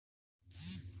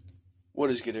What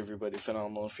is good, everybody?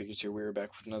 Phenomenal Figures here. We're back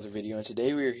with another video, and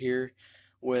today we're here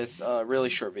with a really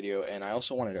short video. And I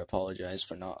also wanted to apologize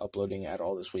for not uploading at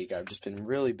all this week. I've just been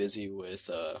really busy with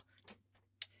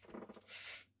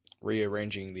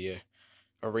rearranging the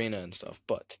arena and stuff.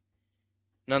 But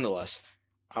nonetheless,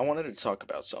 I wanted to talk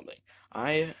about something.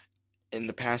 In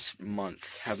the past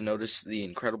month, have noticed the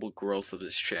incredible growth of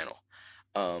this channel.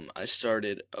 I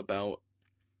started about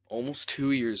almost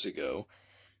 2 years ago.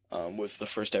 With the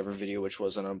first ever video, which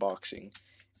was an unboxing,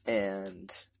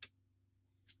 and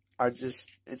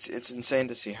it's insane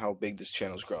to see how big this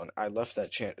channel's grown. I left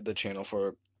the channel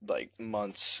for like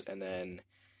months, and then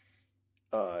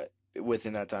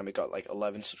within that time it got like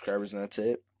 11 subscribers, and that's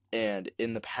it. And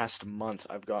in the past month,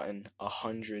 I've gotten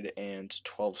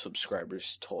 112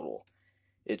 subscribers total.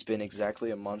 It's been exactly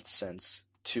a month since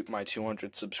my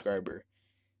 200th subscriber,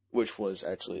 which was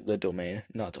actually the domain,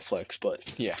 not the flex,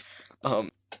 but yeah.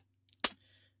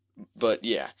 But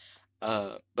yeah,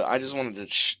 but I just wanted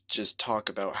to just talk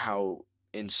about how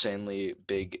insanely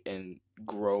big and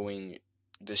growing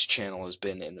this channel has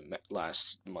been in the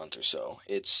last month or so.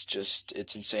 It's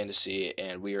insane to see,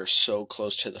 and we are so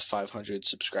close to the 500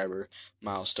 subscriber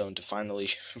milestone to finally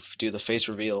do the face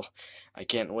reveal. I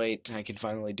can't wait. I can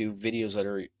finally do videos that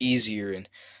are easier, and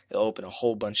it'll open a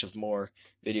whole bunch of more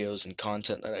videos and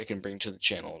content that I can bring to the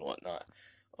channel and whatnot.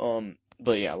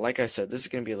 But yeah, like I said, this is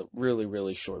going to be a really,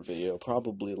 really short video,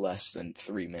 probably less than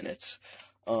 3 minutes.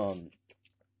 But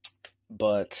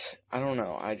I don't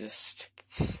know,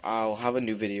 I'll have a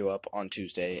new video up on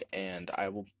Tuesday, and I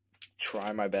will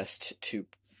try my best to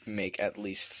make at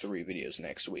least 3 videos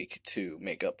next week to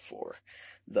make up for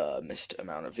the missed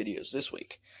amount of videos this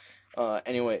week.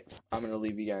 Anyway, I'm going to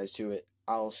leave you guys to it.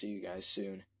 I'll see you guys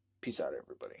soon. Peace out,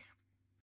 everybody.